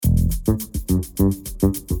Sky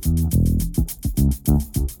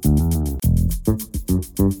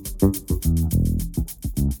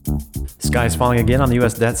is falling again on the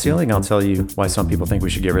U.S. debt ceiling. I'll tell you why some people think we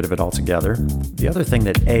should get rid of it altogether. The other thing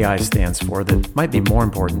that AI stands for that might be more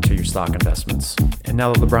important to your stock investments. And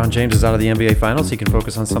now that LeBron James is out of the NBA Finals, he can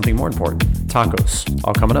focus on something more important: tacos.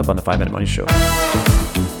 All coming up on the 5 Minute Money Show.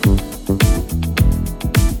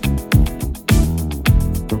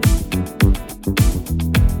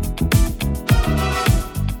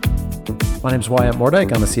 My name is Wyatt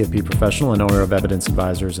Mordyke. I'm a CFP professional and owner of Evidence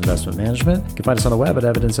Advisors Investment Management. You can find us on the web at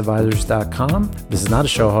evidenceadvisors.com. This is not a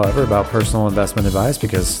show, however, about personal investment advice,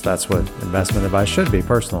 because that's what investment advice should be: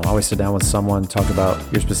 personal. Always sit down with someone, talk about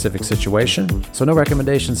your specific situation. So no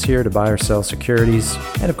recommendations here to buy or sell securities.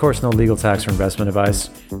 And of course, no legal, tax, or investment advice.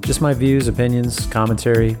 Just my views, opinions,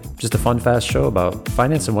 commentary. Just a fun, fast show about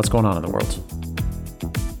finance and what's going on in the world.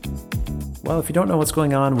 Well, if you don't know what's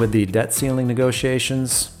going on with the debt ceiling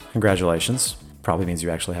negotiations, congratulations. Probably means you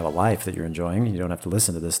actually have a life that you're enjoying. You don't have to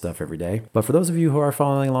listen to this stuff every day. But for those of you who are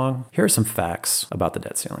following along, here are some facts about the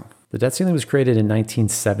debt ceiling. The debt ceiling was created in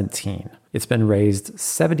 1917. It's been raised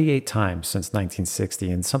 78 times since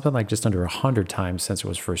 1960 and something like just under 100 times since it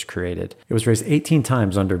was first created. It was raised 18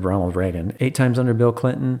 times under Ronald Reagan, 8 times under Bill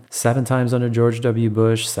Clinton, 7 times under George W.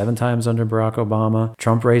 Bush, 7 times under Barack Obama.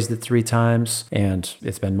 Trump raised it 3 times, and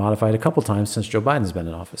it's been modified a couple times since Joe Biden's been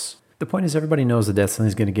in office. The point is, everybody knows the debt ceiling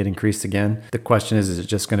is going to get increased again. The question is it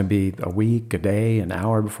just going to be a week, a day, an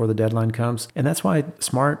hour before the deadline comes? And that's why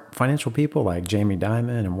smart financial people like Jamie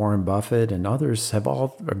Dimon and Warren Buffett and others have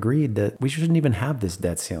all agreed that we shouldn't even have this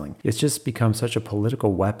debt ceiling. It's just become such a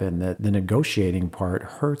political weapon that the negotiating part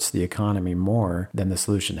hurts the economy more than the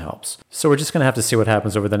solution helps. So we're just going to have to see what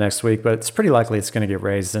happens over the next week, but it's pretty likely it's going to get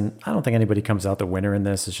raised. And I don't think anybody comes out the winner in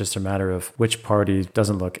this. It's just a matter of which party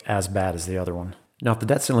doesn't look as bad as the other one. Now, if the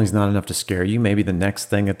debt ceiling is not enough to scare you, maybe the next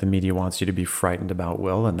thing that the media wants you to be frightened about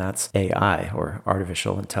will, and that's AI, or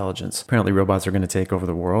artificial intelligence. Apparently, robots are going to take over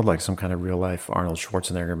the world like some kind of real-life Arnold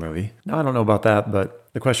Schwarzenegger movie. Now, I don't know about that, but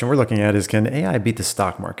the question we're looking at is, can AI beat the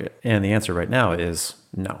stock market? And the answer right now is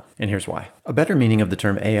no. And here's why. A better meaning of the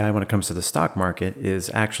term AI when it comes to the stock market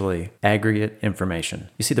is actually aggregate information.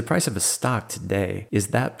 You see, the price of a stock today is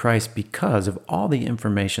that price because of all the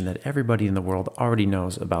information that everybody in the world already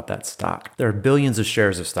knows about that stock. There are billions of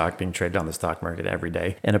shares of stock being traded on the stock market every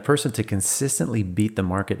day, and a person to consistently beat the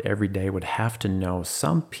market every day would have to know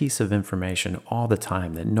some piece of information all the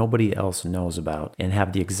time that nobody else knows about and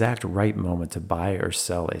have the exact right moment to buy or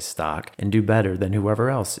sell a stock and do better than whoever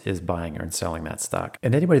else is buying or selling that stock.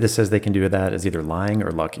 And anybody that says they can do that is either lying or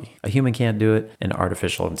lucky. A human can't do it, and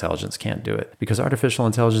artificial intelligence can't do it, because artificial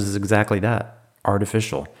intelligence is exactly that.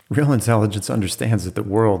 Artificial. Real intelligence understands that the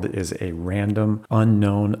world is a random,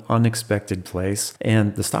 unknown, unexpected place,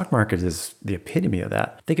 and the stock market is the epitome of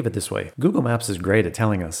that. Think of it this way. Google Maps is great at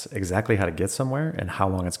telling us exactly how to get somewhere and how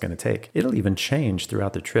long it's going to take. It'll even change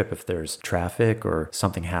throughout the trip if there's traffic or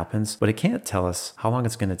something happens, but it can't tell us how long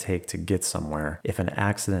it's going to take to get somewhere if an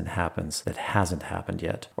accident happens that hasn't happened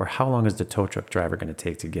yet, or how long is the tow truck driver going to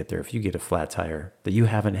take to get there if you get a flat tire that you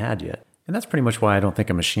haven't had yet. And that's pretty much why I don't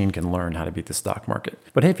think a machine can learn how to beat the stock market.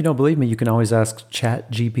 But hey, if you don't believe me, you can always ask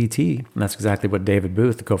ChatGPT. And that's exactly what David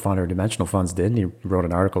Booth, the co-founder of Dimensional Funds, did. And he wrote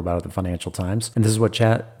an article about it in the Financial Times. And this is what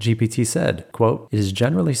ChatGPT said, quote, "It is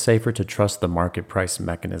generally safer to trust the market price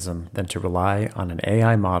mechanism than to rely on an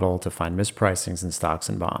AI model to find mispricings in stocks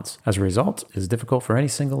and bonds. As a result, it is difficult for any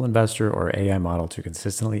single investor or AI model to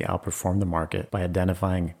consistently outperform the market by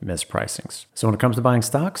identifying mispricings." So when it comes to buying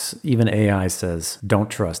stocks, even AI says, don't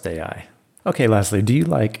trust AI. Okay, lastly, do you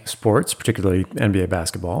like sports, particularly NBA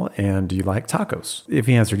basketball, and do you like tacos? If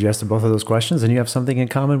you answered yes to both of those questions, then you have something in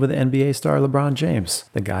common with NBA star LeBron James.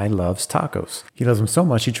 The guy loves tacos. He loves them so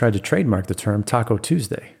much he tried to trademark the term Taco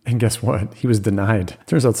Tuesday. And guess what? He was denied.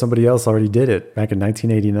 Turns out somebody else already did it. Back in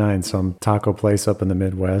 1989, some taco place up in the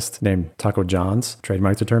Midwest named Taco John's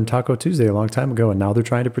trademarked the term Taco Tuesday a long time ago, and now they're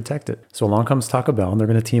trying to protect it. So along comes Taco Bell, and they're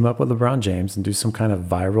going to team up with LeBron James and do some kind of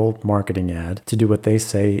viral marketing ad to do what they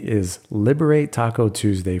say is liberate Taco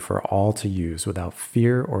Tuesday for all to use without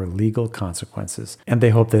fear or legal consequences. And they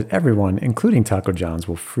hope that everyone, including Taco John's,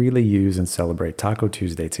 will freely use and celebrate Taco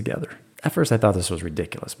Tuesday together. At first, I thought this was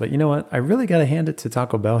ridiculous, but you know what? I really got to hand it to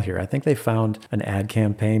Taco Bell here. I think they found an ad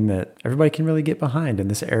campaign that everybody can really get behind in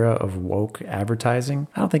this era of woke advertising.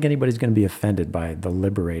 I don't think anybody's going to be offended by the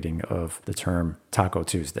liberating of the term Taco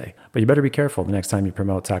Tuesday. But you better be careful the next time you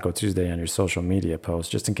promote Taco Tuesday on your social media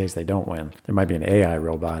posts, just in case they don't win. There might be an AI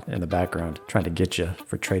robot in the background trying to get you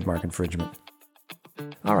for trademark infringement.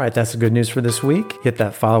 All right, that's the good news for this week. Hit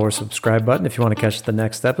that follow or subscribe button if you want to catch the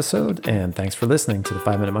next episode. And thanks for listening to the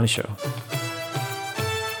 5 Minute Money Show.